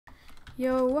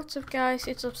Yo, what's up guys,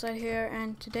 it's Opsyle here,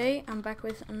 and today I'm back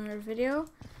with another video,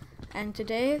 and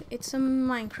today it's a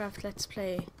Minecraft Let's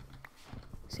Play.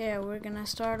 So yeah, we're gonna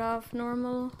start off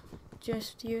normal,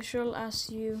 just usual as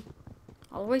you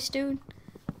always do.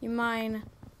 You mine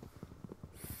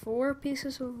 4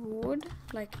 pieces of wood,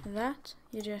 like that.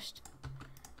 You just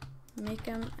make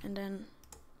them, and then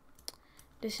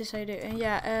this is how you do. And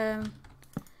yeah,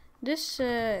 this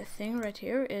thing right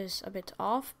here is a bit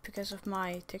off because of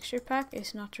my texture pack.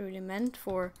 It's not really meant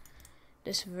for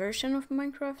this version of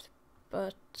Minecraft,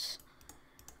 but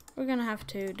we're gonna have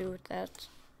to do with that.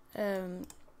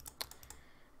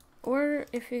 Or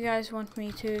if you guys want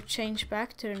me to change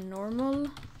back to the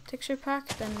normal texture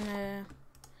pack, then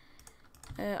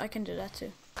I can do that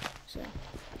too. So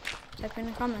type in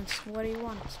the comments, what do you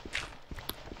want?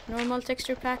 Normal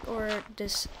texture pack or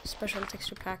this special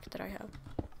texture pack that I have?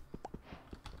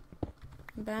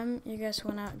 Bam, you guys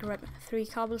wanna grab 3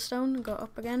 cobblestone, go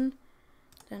up again,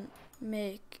 then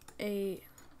make a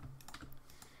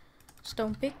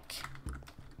stone pick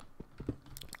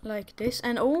like this,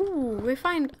 and oh, we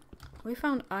found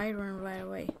iron right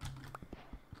away.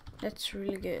 That's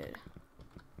really good.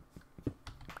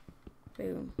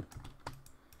 Boom.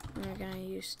 And we're gonna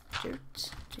use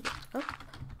dirt to get up.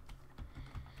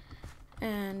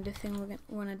 And the thing we're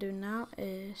wanna do now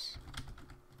is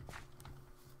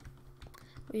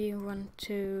we want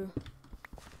to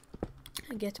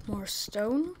get more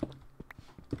stone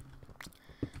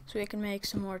so we can make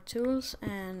some more tools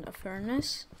and a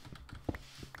furnace.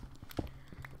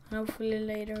 And hopefully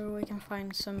later we can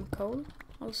find some coal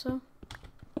also.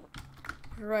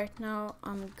 Right now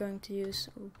I'm going to use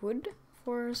wood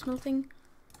for smelting.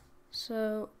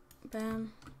 So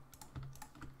bam,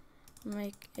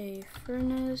 make a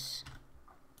furnace.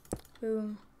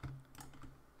 Boom,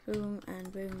 boom,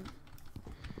 and boom.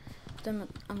 Then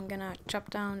I'm gonna chop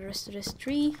down the rest of this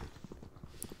tree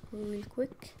real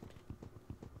quick.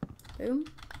 Boom.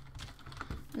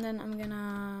 And then I'm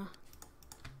gonna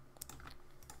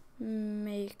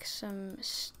make some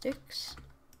sticks.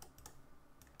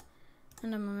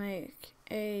 And I'm gonna make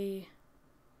a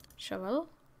shovel,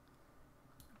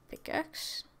 a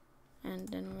pickaxe, and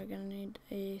then we're gonna need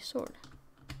a sword.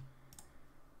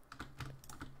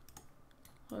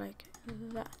 Like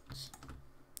that.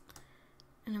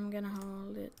 And I'm gonna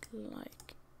hold it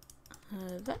like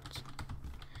that.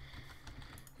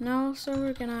 Now also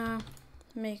we're gonna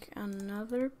make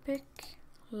another pick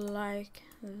like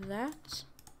that.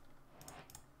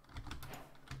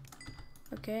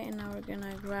 Okay, and now we're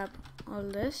gonna grab all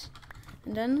this.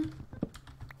 And then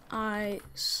I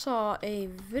saw a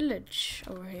village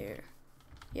over here.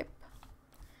 Yep.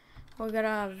 We got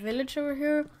a village over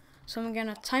here. So I'm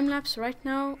gonna time lapse right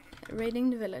now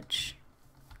raiding the village.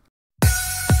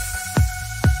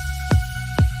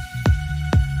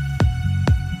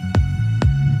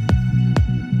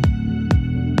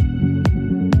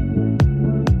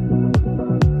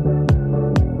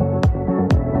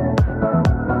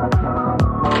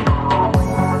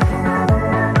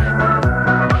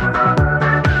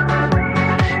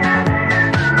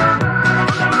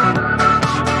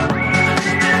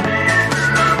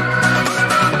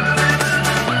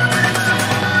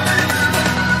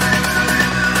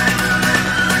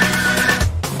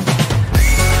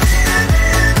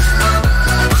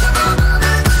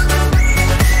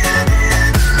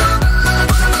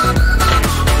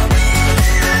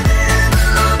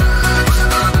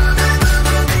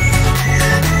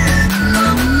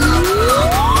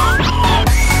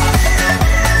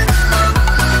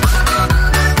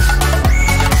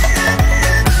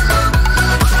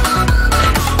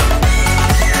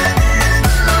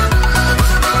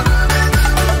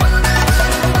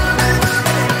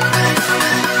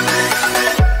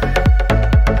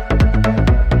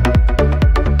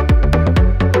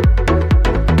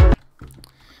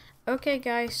 Okay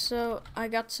guys, so I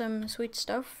got some sweet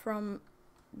stuff from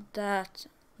that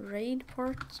raid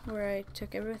part where I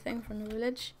took everything from the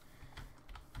village.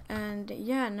 And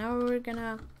yeah, now we're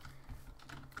gonna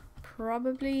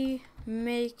probably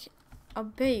make a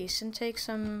base and take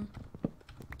some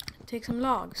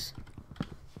logs.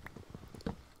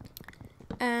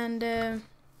 And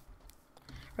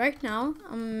right now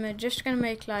I'm just gonna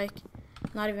make like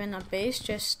not even a base,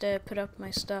 just put up my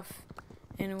stuff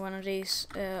in one of these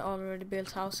already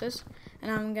built houses, and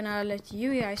I'm gonna let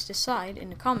you guys decide in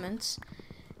the comments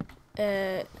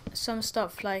some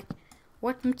stuff like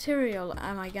what material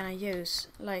am I gonna use,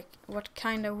 like what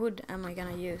kind of wood am I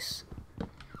gonna use.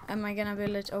 Am I gonna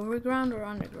build it overground or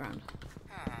underground?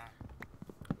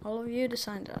 All of you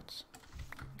decide that.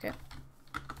 Okay,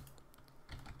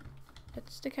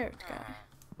 that's the carrot guy.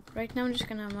 right now I'm just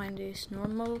gonna mine this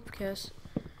normal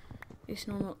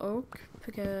oak,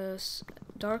 because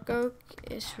dark oak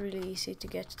is really easy to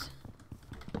get.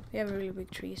 We have really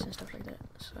big trees and stuff like that,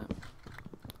 so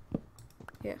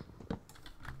yeah.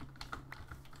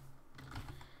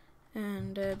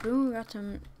 And boom, we got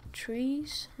some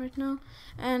trees right now.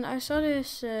 And I saw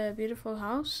this beautiful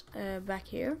house back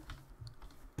here.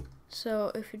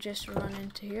 So if you just run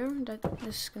into here,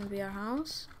 this is gonna be our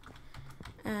house.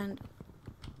 And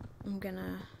I'm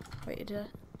gonna wait.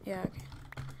 Yeah, okay.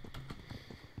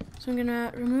 So I'm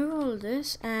gonna remove all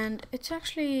this, and it's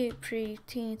actually pretty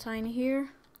teeny tiny here,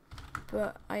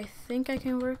 but I think I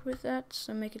can work with that.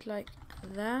 So make it like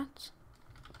that.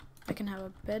 I can have a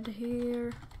bed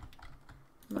here,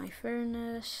 my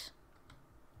furnace,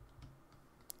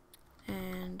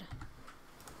 and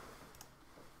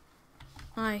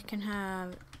I can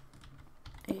have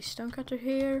a stone cutter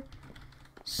here.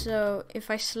 So if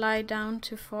I slide down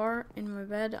too far in my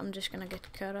bed, I'm just gonna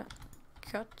get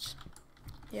cut.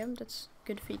 Yeah, that's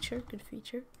good feature, good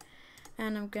feature.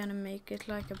 And I'm gonna make it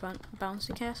like a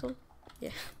bouncy castle.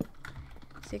 Yeah,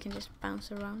 so you can just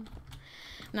bounce around.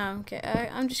 No, okay,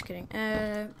 I'm just kidding.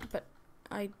 But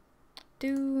I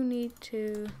do need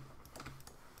to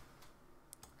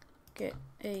get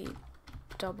a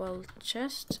double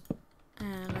chest,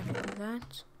 and like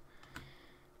that.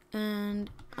 And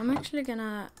I'm actually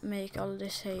gonna make all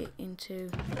this hay into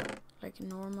like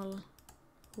normal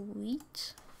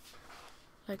wheat,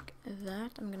 like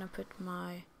that.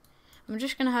 I'm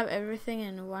just gonna have everything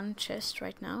in one chest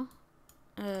right now.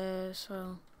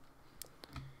 So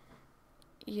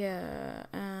yeah,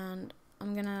 and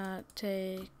I'm gonna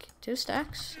take 2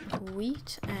 stacks of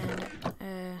wheat, and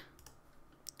I'm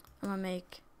gonna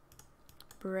make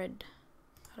bread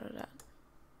out of that.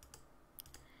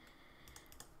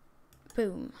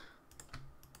 Boom.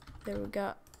 There we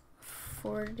got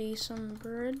 40 some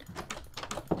bread.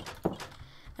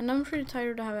 And I'm pretty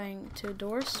tired of having 2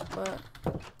 doors, but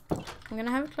I'm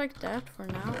gonna have it like that for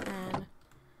now.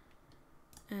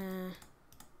 And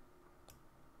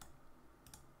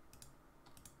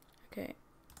okay,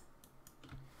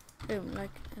 boom,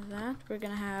 like that. We're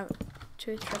gonna have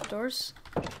 2 trapdoors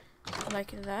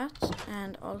like that,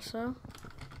 and also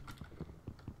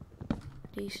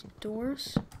these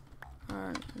doors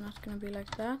are not gonna be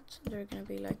like that. They're gonna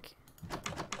be like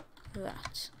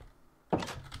that.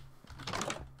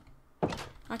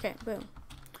 Okay, boom.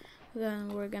 Then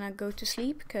we're gonna go to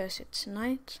sleep because it's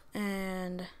night,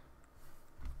 and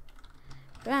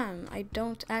bam, I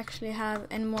don't actually have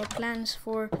any more plans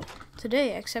for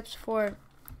today except for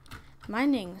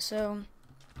mining. So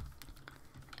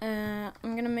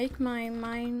I'm gonna make my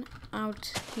mine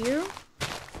out here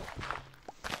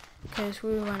because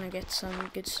we wanna get some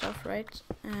good stuff, right?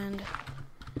 And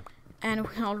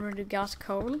we already got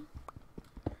coal.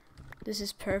 This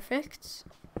is perfect.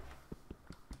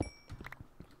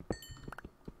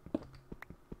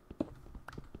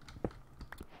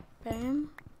 Bam.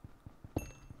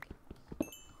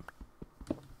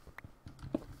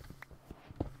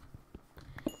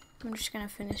 I'm just gonna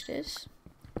finish this.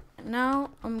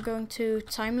 Now I'm going to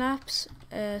time-lapse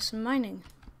some mining.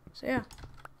 So yeah.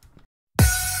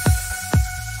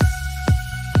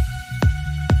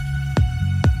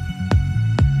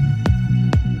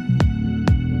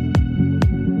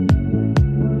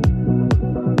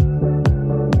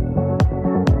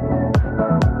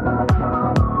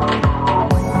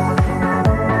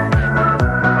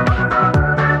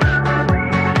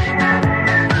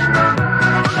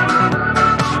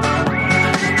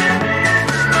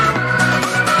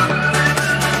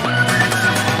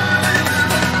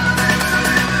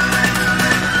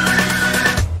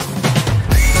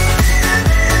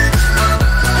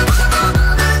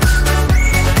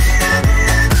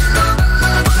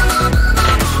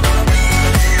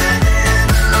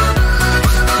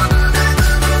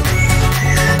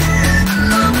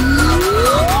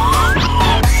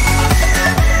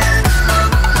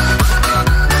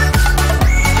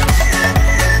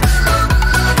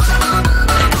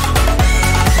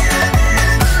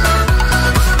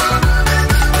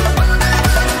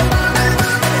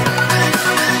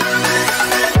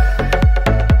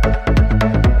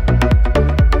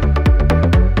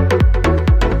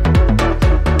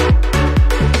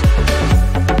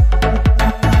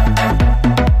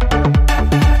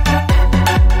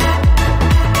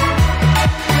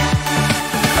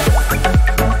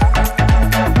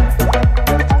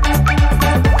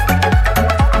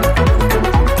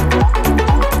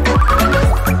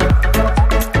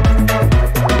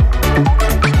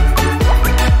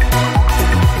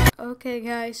 Okay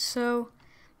guys, so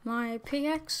my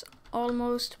pickaxe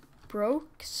almost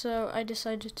broke, so I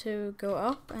decided to go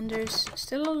up, and there's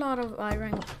still a lot of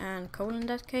iron and coal in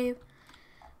that cave,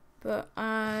 but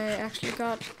I actually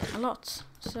got a lot.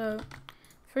 So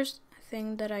first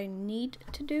thing that I need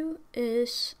to do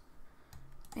is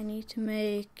I need to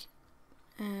make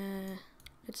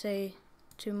let's say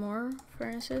 2 more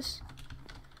furnaces,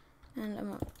 and I'm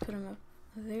gonna put them up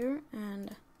there,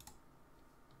 and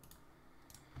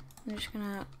I'm just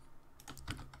gonna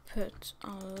put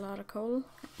a lot of coal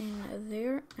in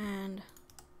there, and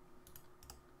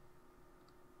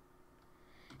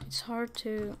it's hard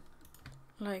to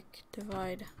like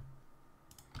divide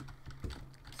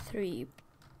 3,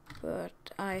 but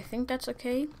I think that's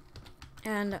okay.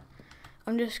 And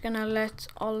I'm just gonna let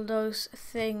all those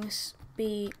things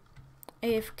be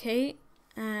AFK,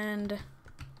 and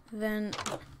then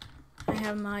I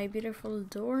have my beautiful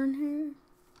door in here,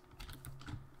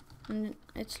 and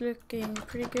it's looking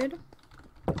pretty good.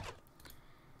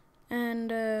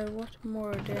 And what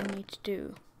more do I need to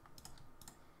do?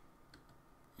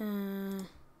 I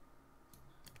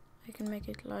can make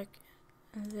it like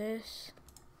this.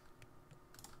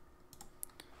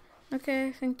 Okay,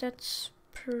 I think that's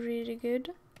pretty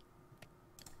good.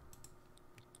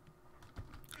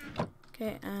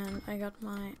 Okay, and I got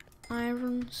my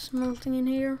iron smelting in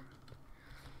here.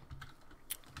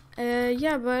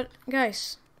 Yeah, but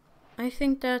guys, I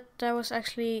think that was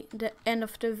actually the end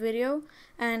of the video,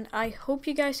 and I hope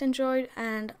you guys enjoyed,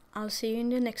 and I'll see you in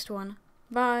the next one.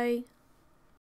 Bye!